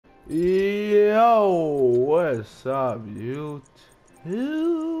Yo, what's up, YouTube?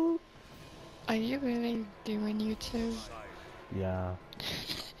 Are you really doing YouTube? Yeah,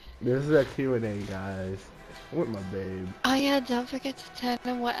 this is a Q&A, guys. With my babe. Oh yeah, don't forget to tell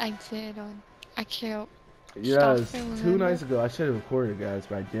them what I did on. I can't stop Yes, and 2 nights remember. ago I should have recorded, guys,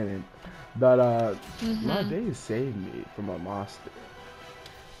 but I didn't. But my Mm-hmm. babe saved me from a monster,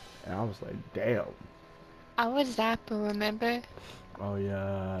 and I was like, damn. I was Zapper, remember? Oh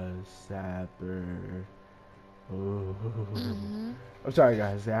yeah, Zapper. Ooh. Mm-hmm. I'm sorry,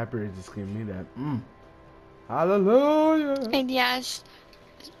 guys. Zapper just gave me that. Hallelujah. And yes,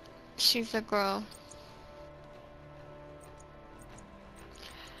 she's a girl.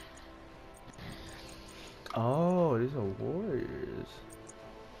 Oh, these are warriors.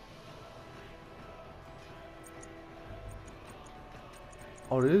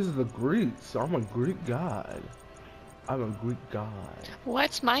 Oh, this is the Greeks. I'm a Greek god. I'm a Greek god.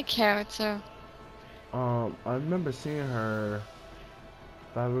 What's my character? I remember seeing her.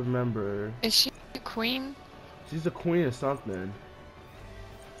 If I remember, Is she a queen? she's a queen of something.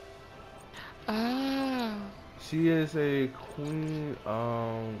 Oh. She is a queen.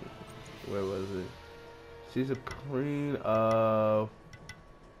 Where was it? She's a queen of.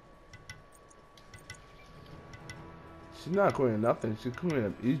 She's not a queen of nothing. She's a queen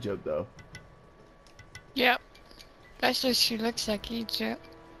of Egypt, though. Yep. That's just she looks like Egypt.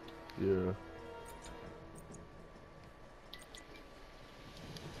 Yeah.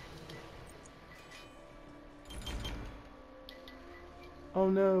 Oh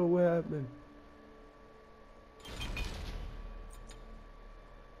no, what happened?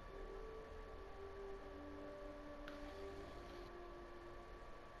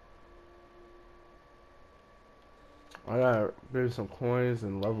 I gotta get some coins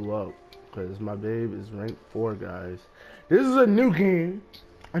and level up. Because my babe is rank 4, guys. This is a new game.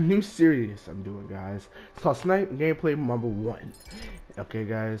 A new series I'm doing, guys. It's called SMITE Gameplay number 1. Okay,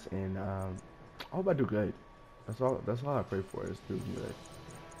 guys, and I hope I do good. That's all I pray for is doing good.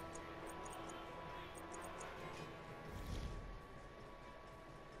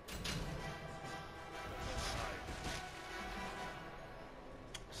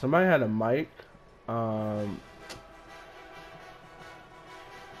 Somebody had a mic. Um,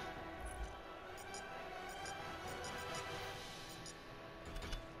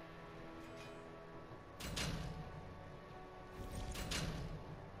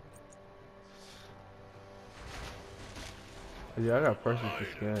 yeah, I got pressure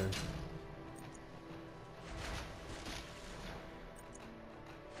to scan.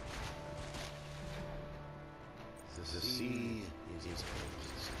 The sea is his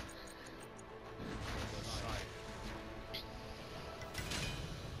host.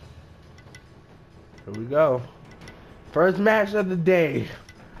 Here we go. First match of the day.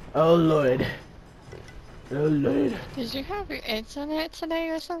 Oh Lord. Oh Lord. Did you have your internet today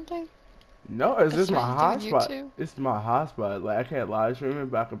or something? No, it's That's just my why you're doing hotspot. YouTube? It's my hotspot. Like I can't live stream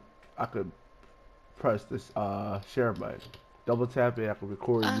it, but I could press this share button. Double tap it, I can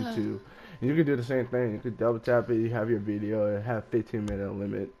record YouTube. And you can do the same thing. You can double tap it, you have your video, and have 15-minute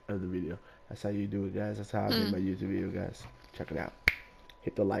limit of the video. That's how you do it, guys. That's how I make my YouTube video, guys. Check it out.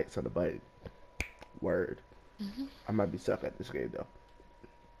 Hit the likes on the button. Word. I might be stuck at this game though.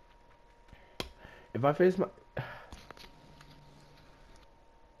 If I face my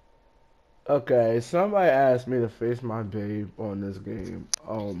Okay, somebody asked me to face my babe on this game.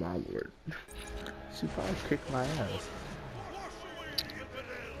 Oh my lord. She probably kicked my ass.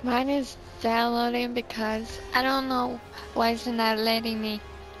 Mine is downloading because I don't know why it's not letting me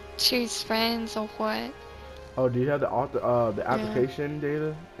choose friends or what. Oh, do you have the the Yeah. application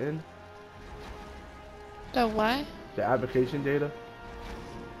data in? The what? The application data?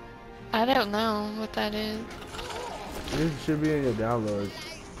 I don't know what that is. It should be in your downloads.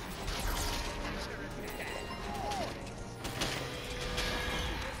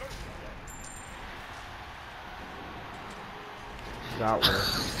 That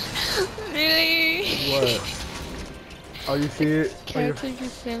one. Really? What? Oh, you see it? Oh, Character you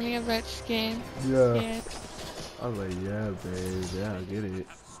sent me about skin. yeah. Yeah. I was like, yeah, babe. Yeah, I get it.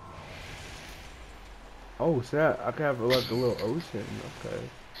 Oh, snap. I can have like a little ocean. Okay.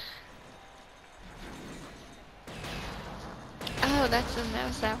 Oh, that's a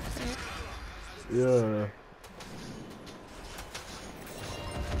mouse outfit. Yeah.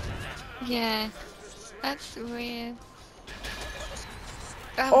 Yeah. That's weird.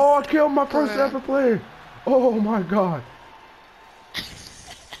 Oh, I killed my first bruh. ever player. Oh my god.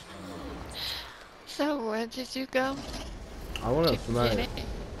 So where did you go? I went Did to you get SMITE. it?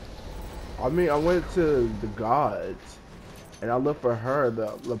 I mean, I went to the gods. and I looked for her,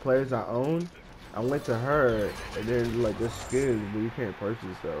 the players I own. I went to her, and then like this skins, but you can't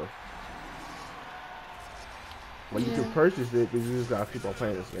purchase those. Well, you can Yeah. purchase it, but you just gotta keep on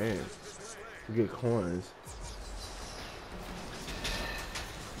playing this game to get coins.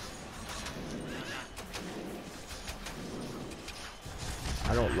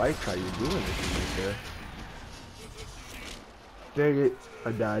 I don't like how you're doing this, man. Dang it,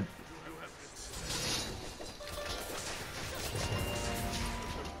 I died.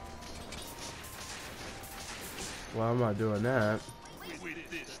 Why am I doing that?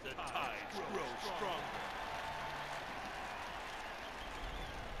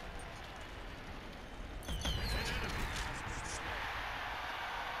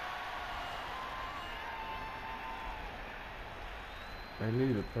 I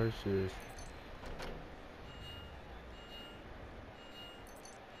need to purchase.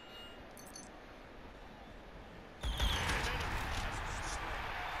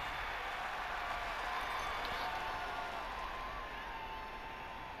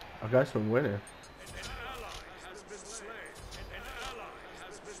 I got some winning.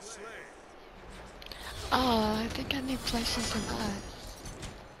 Oh, I think I need places in us.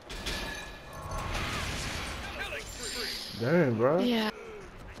 Dang, bro. Yeah.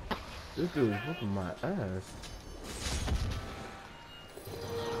 This dude is whooping my ass.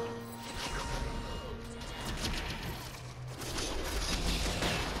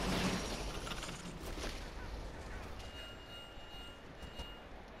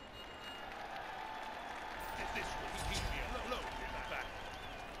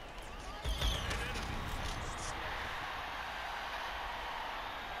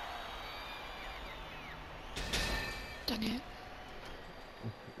 Dang it.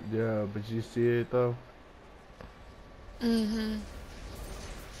 Yeah, but you see it though? Mm-hmm.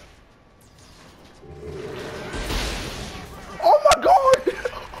 Oh my god!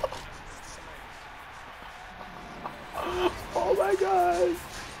 Oh my god!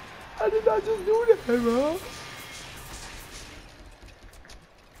 I did not just do that, bro.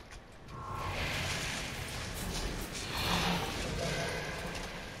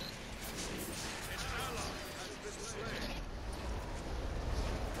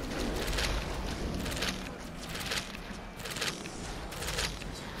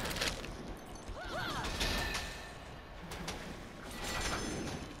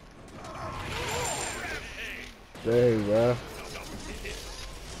 Dang, bro.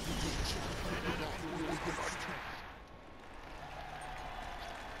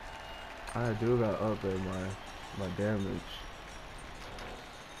 I do got up at my damage.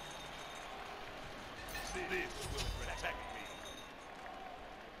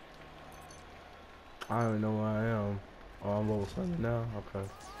 I don't even know where I am. Oh, I'm level 7 now? Okay.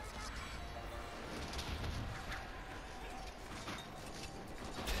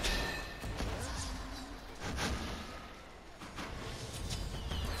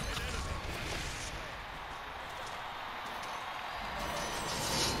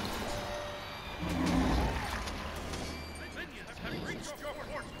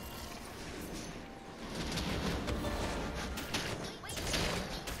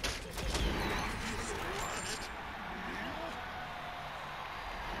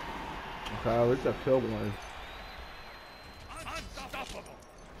 Okay, at least I killed one.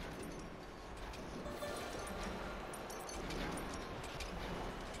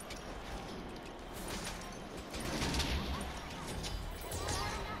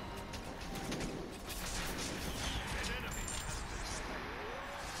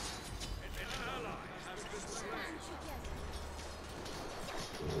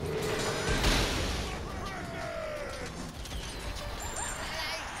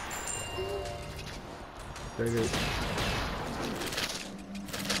 Dang it.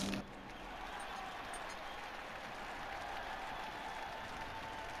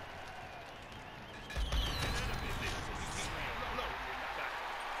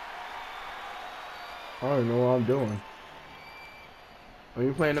 I don't even know what I'm doing. Are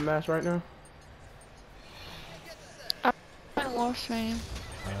you playing the match right now? I'm Warframe.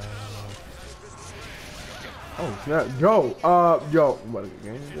 Oh snap. Yo, yo, what a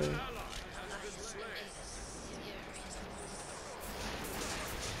game today?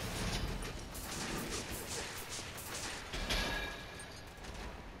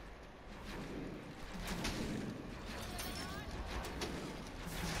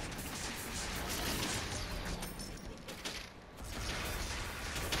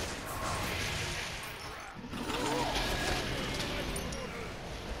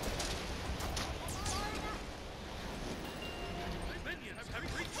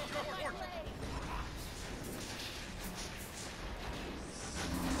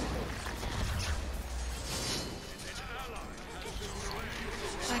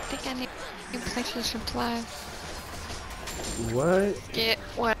 think I need PlayStation Plus. What? Get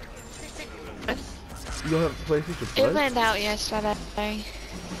what? You don't have PlayStation It Plus? went out yesterday.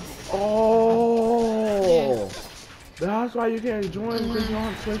 Oh! That's why you can't join because you Mm,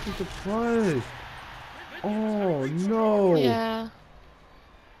 don't have PlayStation Plus. Oh no! yeah.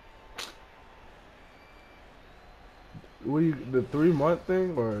 What you, the 3 month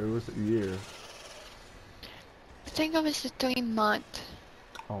thing or it was a year? I think it was a 3 month.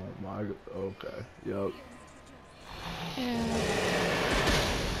 Oh my, okay, yep. Yeah.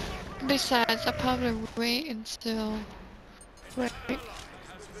 Besides, I'll probably wait until. Wait.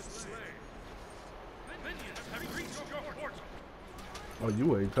 Oh,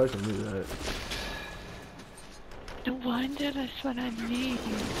 you ain't touching me that. No wonder that's what I need.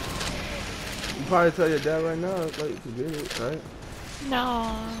 You probably tell your dad right now, like, to get it, right?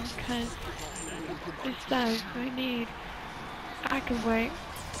 No, cause besides, I can wait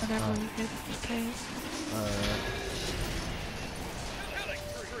whenever we get this paid.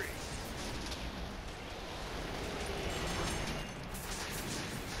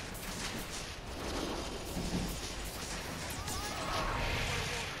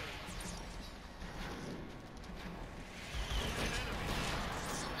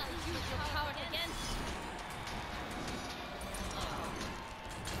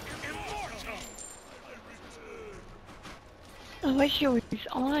 I wish it was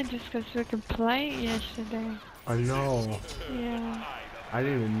on just because we could play it yesterday. I know. Yeah. I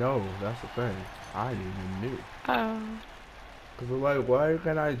didn't even know. That's the thing. I didn't even knew. Oh. Cause we're like, why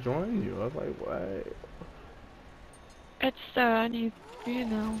can't I join you? I was like, what? It's I need, you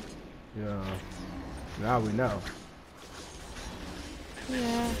know. Yeah. Now we know.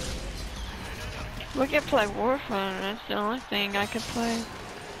 Yeah. We can play Warframe, that's the only thing I could play.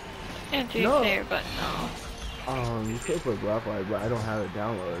 And GTA, but no. You could play Blacklight, but I don't have it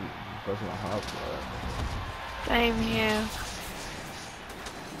downloaded. That's my hotspot. Same here.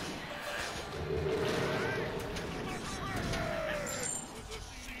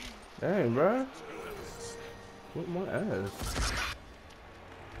 Dang, bruh. Whip my ass.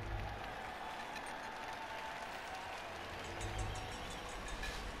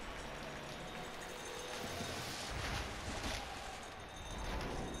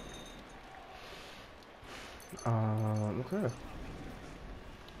 Okay.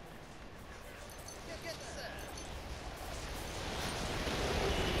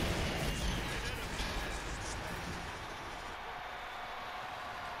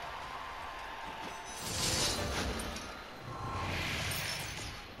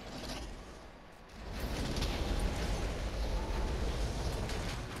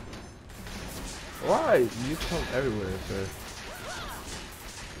 Why? You come everywhere, sir.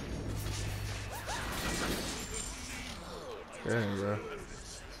 Dang, bro.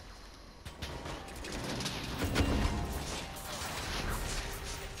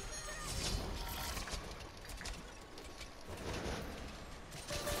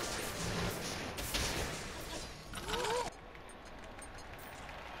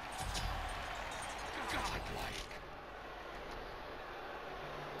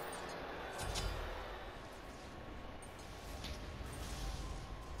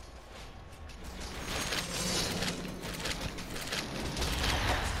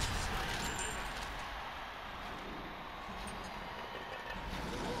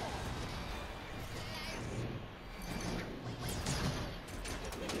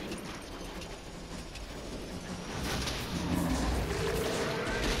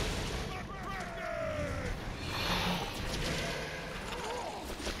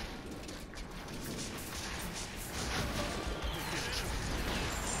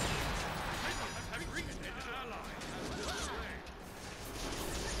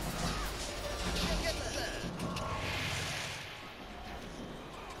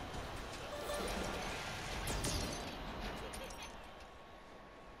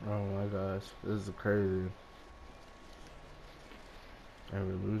 Oh my gosh, this is crazy. And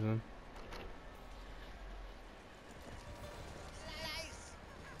we're losing.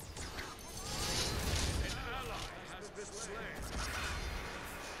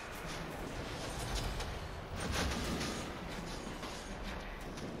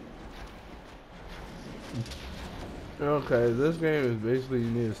 Okay, this game is basically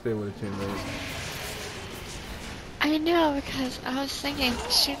you need to stay with a teammate. I know, because I was thinking,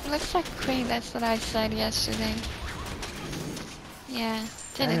 she looks like Queen, that's what I said yesterday. Yeah,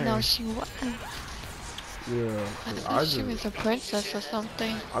 didn't know Dang. she was. Yeah, I 'cause thought she was a princess or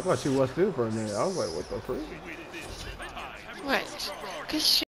something. I thought she was too for a minute. I was like, what the frick? What? Because